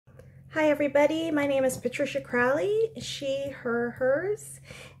Hi everybody, my name is Patricia Crowley, she, her, hers,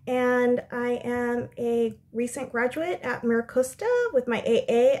 and I am a recent graduate at MiraCosta with my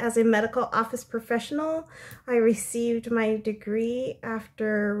AA as a medical office professional. I received my degree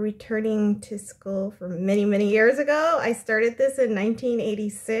after returning to school for many years ago. I started this in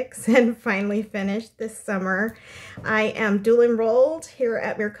 1986 and finally finished this summer. I am dual enrolled here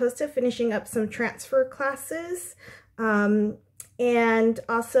at MiraCosta, finishing up some transfer classes. And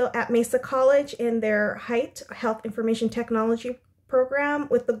also at Mesa College in their HITE, Health Information Technology program,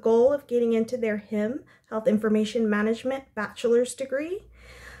 with the goal of getting into their HIM, Health Information Management bachelor's degree.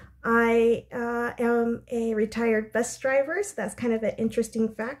 I am a retired bus driver, so that's kind of an interesting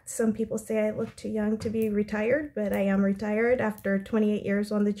fact. Some people say I look too young to be retired, but I am retired after 28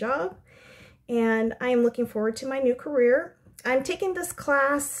 years on the job. And I am looking forward to my new career. I'm taking this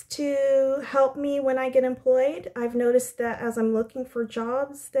class to help me when I get employed. I've noticed that as I'm looking for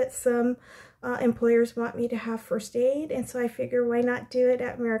jobs that some employers want me to have first aid, and so I figure why not do it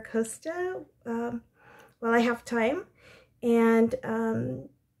at MiraCosta while I have time. And another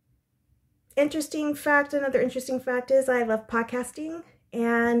interesting fact is I love podcasting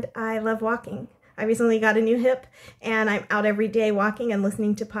and I love walking. I recently got a new hip and I'm out every day walking and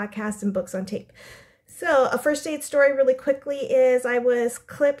listening to podcasts and books on tape. So a first aid story really quickly is I was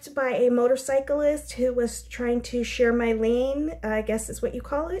clipped by a motorcyclist who was trying to share my lane, I guess is what you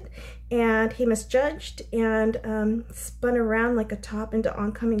call it, and he misjudged and spun around like a top into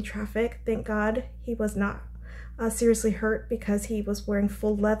oncoming traffic. Thank God he was not seriously hurt because he was wearing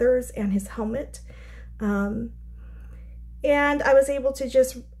full leathers and his helmet. And I was able to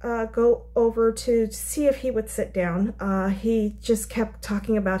just go over to see if he would sit down. He just kept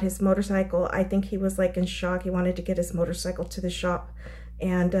talking about his motorcycle. I think he was like in shock. He wanted to get his motorcycle to the shop.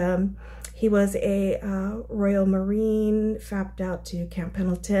 And he was a Royal Marine, fapped out to Camp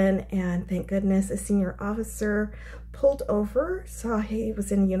Pendleton. And thank goodness a senior officer pulled over, saw he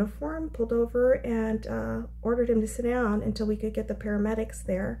was in uniform, pulled over and ordered him to sit down until we could get the paramedics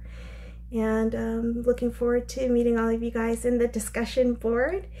there. And looking forward to meeting all of you guys in the discussion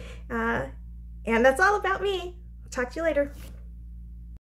board. And that's all about me. Talk to you later.